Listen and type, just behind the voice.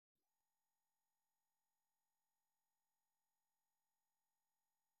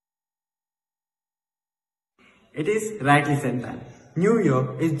It is rightly said that New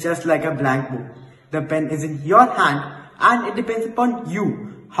Year is just like a blank book. The pen is in your hand and it depends upon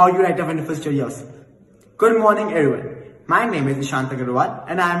you how you write a wonderful story yourself. Good morning everyone. My name is Ishant Agarwal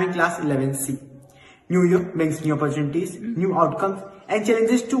and I am in class 11C. New Year brings new opportunities, new outcomes and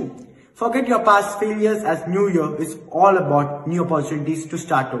challenges too. Forget your past failures as New Year is all about new opportunities to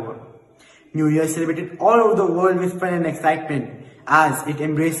start over. New Year is celebrated all over the world with fun and excitement as it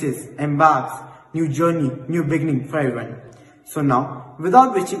embarks, new journey, new beginning for everyone. So now,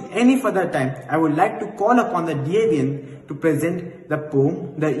 without wasting any further time, I would like to call upon the D.A.V to present the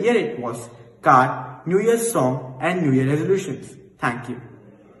poem, The Year It Was, card, New Year's song and New Year resolutions. Thank you.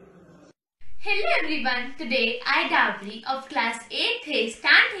 Hello everyone, today I D.A.V of class 8th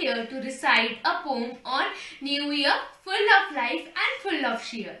stand here to recite a poem on New Year full of life and full of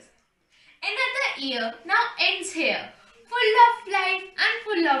cheers. Another year now ends here, full of life and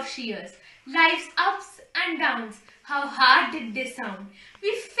full of cheers. Life's ups and downs, how hard did they sound?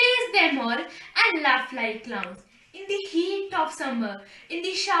 We face them all and laugh like clowns. In the heat of summer, in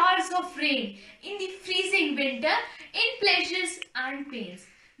the showers of rain, in the freezing winter, in pleasures and pains.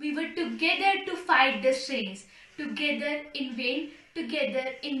 We were together to fight the strains, together in vain,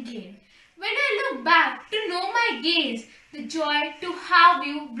 together in gain. When I look back to know my gains, the joy to have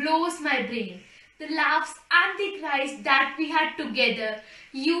you blows my brain. The laughs and the cries that we had together,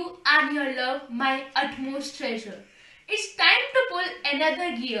 you and your love, my utmost treasure. It's time to pull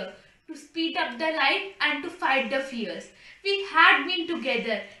another gear, to speed up the life and to fight the fears. We had been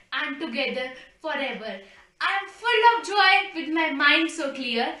together and together forever. I am full of joy with my mind so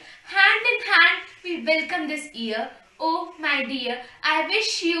clear. Hand in hand we welcome this year. Oh my dear, I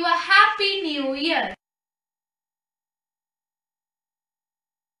wish you a happy new year.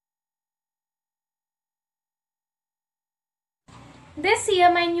 This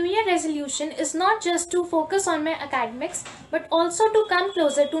year my New Year resolution is not just to focus on my academics but also to come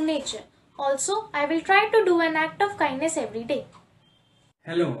closer to nature. Also, I will try to do an act of kindness every day.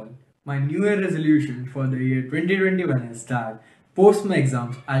 Hello all. My New Year resolution for the year 2021 is that post my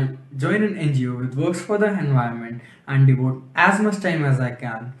exams, I'll join an NGO which works for the environment and devote as much time as I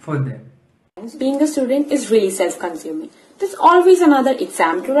can for them. Being a student is really self-consuming. There's always another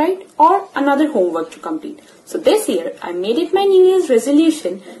exam to write or another homework to complete. So this year, I made it my New Year's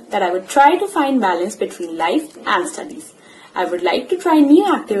resolution that I would try to find balance between life and studies. I would like to try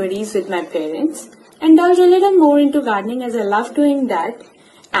new activities with my parents, indulge a little more into gardening as I love doing that,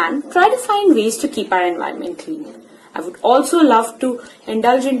 and try to find ways to keep our environment clean. I would also love to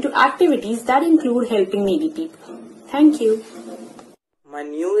indulge into activities that include helping needy people. Thank you. My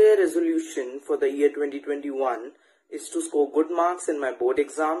New Year resolution for the year 2021 is to score good marks in my board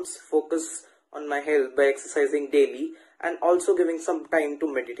exams, focus on my health by exercising daily, and also giving some time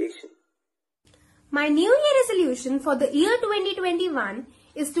to meditation. My New Year resolution for the year 2021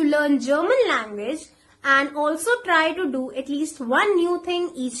 is to learn German language and also try to do at least one new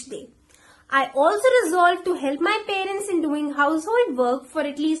thing each day. I also resolved to help my parents in doing household work for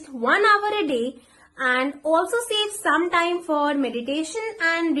at least 1 hour a day and also save some time for meditation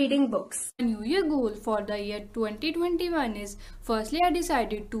and reading books. My New Year goal for the year 2021 is firstly I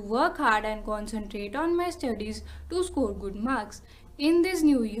decided to work hard and concentrate on my studies to score good marks. In this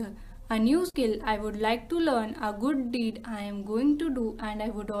new year, a new skill I would like to learn, a good deed I am going to do, and I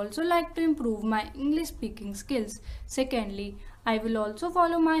would also like to improve my English speaking skills. Secondly, I will also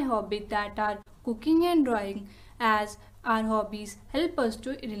follow my hobbies that are cooking and drawing, as our hobbies help us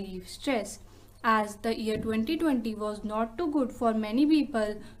to relieve stress. As the year 2020 was not too good for many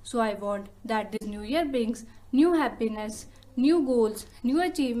people, so I want that this new year brings new happiness, new goals, new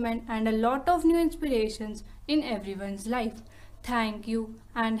achievement and a lot of new inspirations in everyone's life. Thank you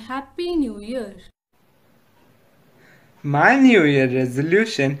and Happy New Year. My New Year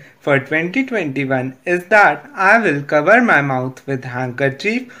resolution for 2021 is that I will cover my mouth with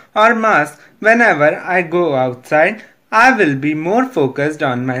handkerchief or mask whenever I go outside. I will be more focused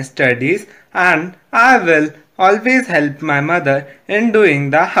on my studies and I will always help my mother in doing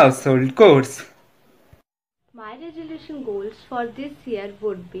the household chores. My resolution goals for this year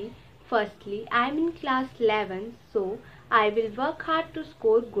would be, firstly, I am in class 11, so I will work hard to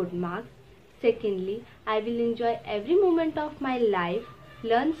score good marks. Secondly, I will enjoy every moment of my life,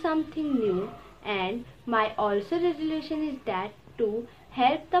 learn something new, and my also resolution is that to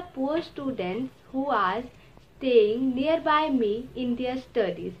help the poor students who are staying nearby me in their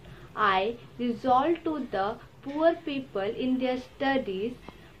studies. I resolve to the poor people in their studies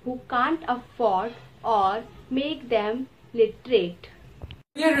who can't afford or make them literate.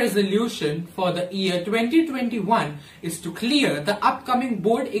 Your resolution for the year 2021 is to clear the upcoming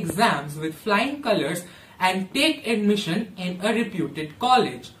board exams with flying colors and take admission in a reputed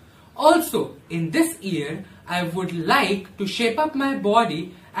college. Also, in this year, I would like to shape up my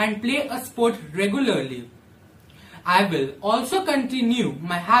body and play a sport regularly. I will also continue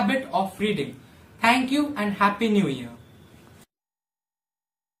my habit of reading. Thank you and Happy New Year.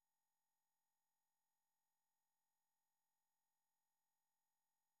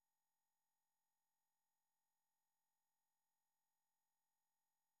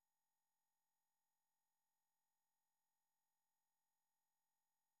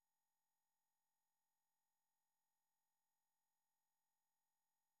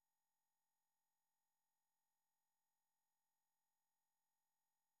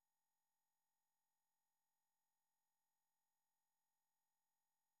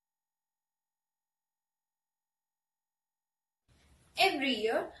 Every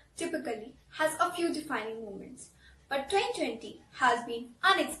year typically has a few defining moments, but 2020 has been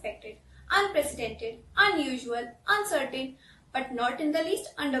unexpected, unprecedented, unusual, uncertain, but not in the least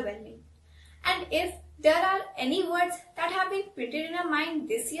underwhelming. And if there are any words that have been printed in our mind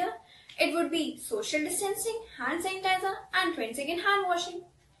this year, it would be social distancing, hand sanitizer and 20-second hand washing.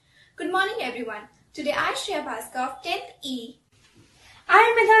 Good morning everyone. Today I, Shreya Bhaskar of 10th E. I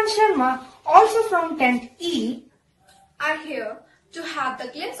am Midhan Sharma, also from 10th E. Are here to have the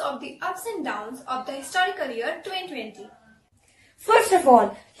glimpse of the ups and downs of the historical year 2020. First of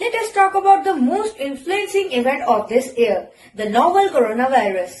all, let us talk about the most influencing event of this year, the novel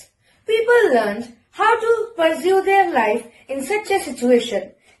coronavirus. People learned how to pursue their life in such a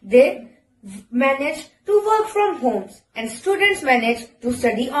situation. They managed to work from homes and students managed to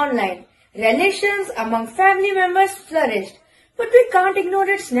study online. Relations among family members flourished, but we can't ignore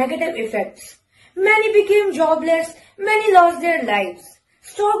its negative effects. Many became jobless, many lost their lives.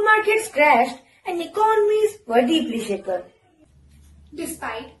 Stock markets crashed and economies were deeply shaken.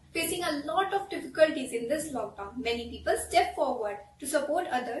 Despite facing a lot of difficulties in this lockdown, many people stepped forward to support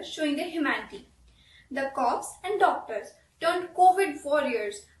others, showing their humanity. The cops and doctors turned COVID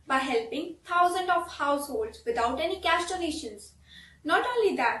warriors by helping thousands of households without any cash donations. Not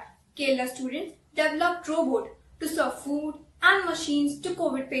only that, Kerala students developed robots to serve food and machines to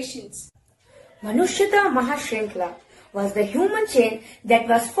COVID patients. Manushyata Mahashrinkla was the human chain that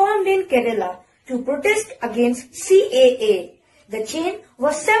was formed in Kerala to protest against CAA. The chain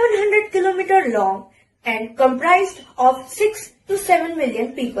was 700 km long and comprised of 6 to 7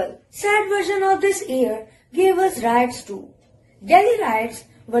 million people. Sad version of this year gave us riots too. Delhi riots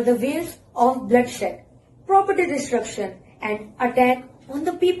were the waves of bloodshed, property destruction and attack on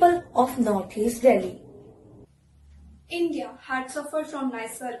the people of Northeast Delhi. India had suffered from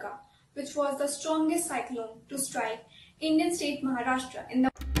Nisarga, which was the strongest cyclone to strike Indian state Maharashtra in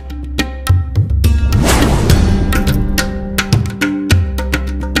the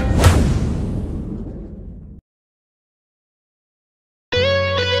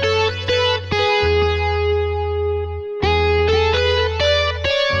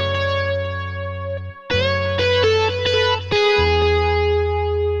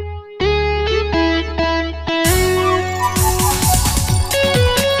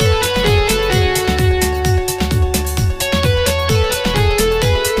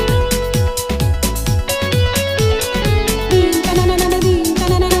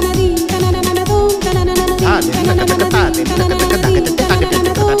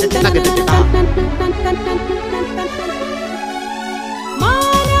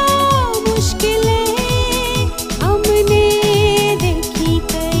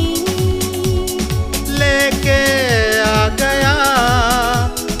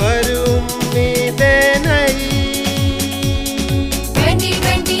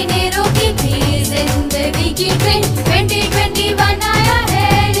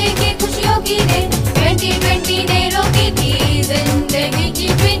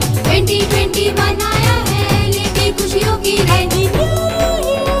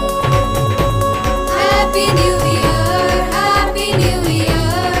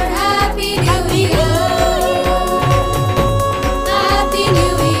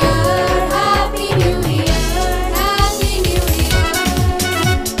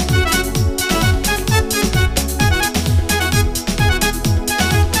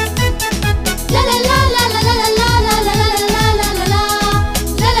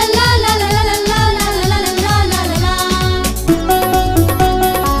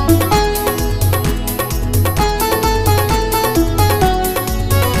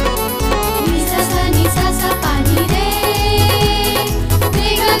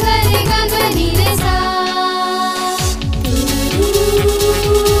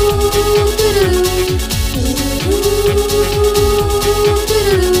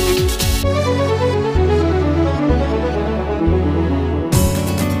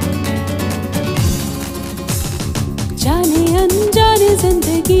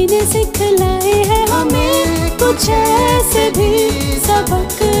सिखलाए हैं हमें कुछ ऐसे भी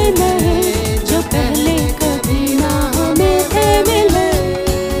सबक नए जो पहले कभी ना हमें थे मिले।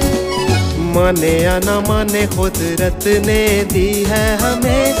 माने या ना माने कुदरत ने दी है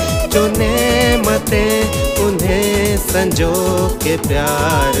हमें जो नेमतें, उन्हें संजो के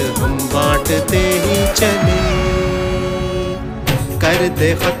प्यार हम बांटते ही चले। कर दे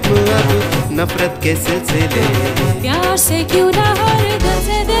खत्म अब नफरत के सिलसिले, प्यार से क्यों ना हर दिल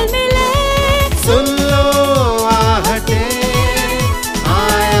से दिल मिले। सुन लो आहटे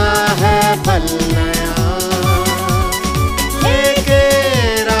आया है पल नया, लेके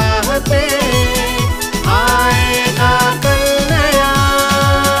राह पे आएगा कल नया।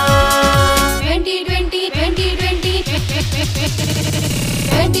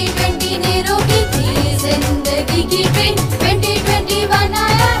 2020 ने रोकी थी जिंदगी की ट्रेन, 2021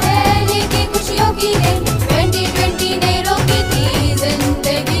 आया है लेके खुशियों की रेल। 2020 ने रोकी थी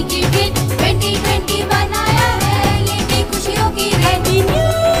जिंदगी की ट्रेन, 2021 आया है लेके खुशियों की rail.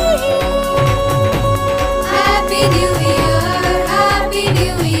 Happy new year, happy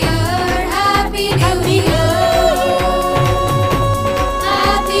new year, happy new year,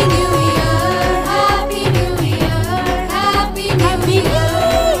 happy new year, happy new year, happy new year,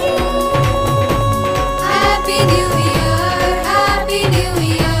 happy new year, happy new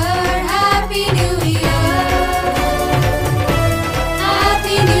year, happy new year,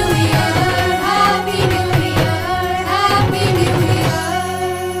 happy new year, happy new year, happy new year.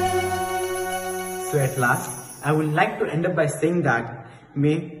 So at last, I would like to end up by saying that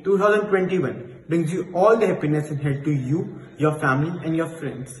May 2021 brings you all the happiness and health to you, your family and your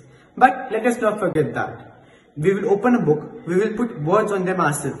friends. But let us not forget that we will open a book, we will put words on them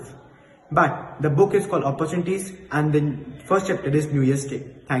ourselves. But the book is called Opportunities and the first chapter is New Year's Day.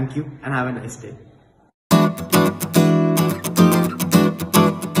 Thank you and have a nice day.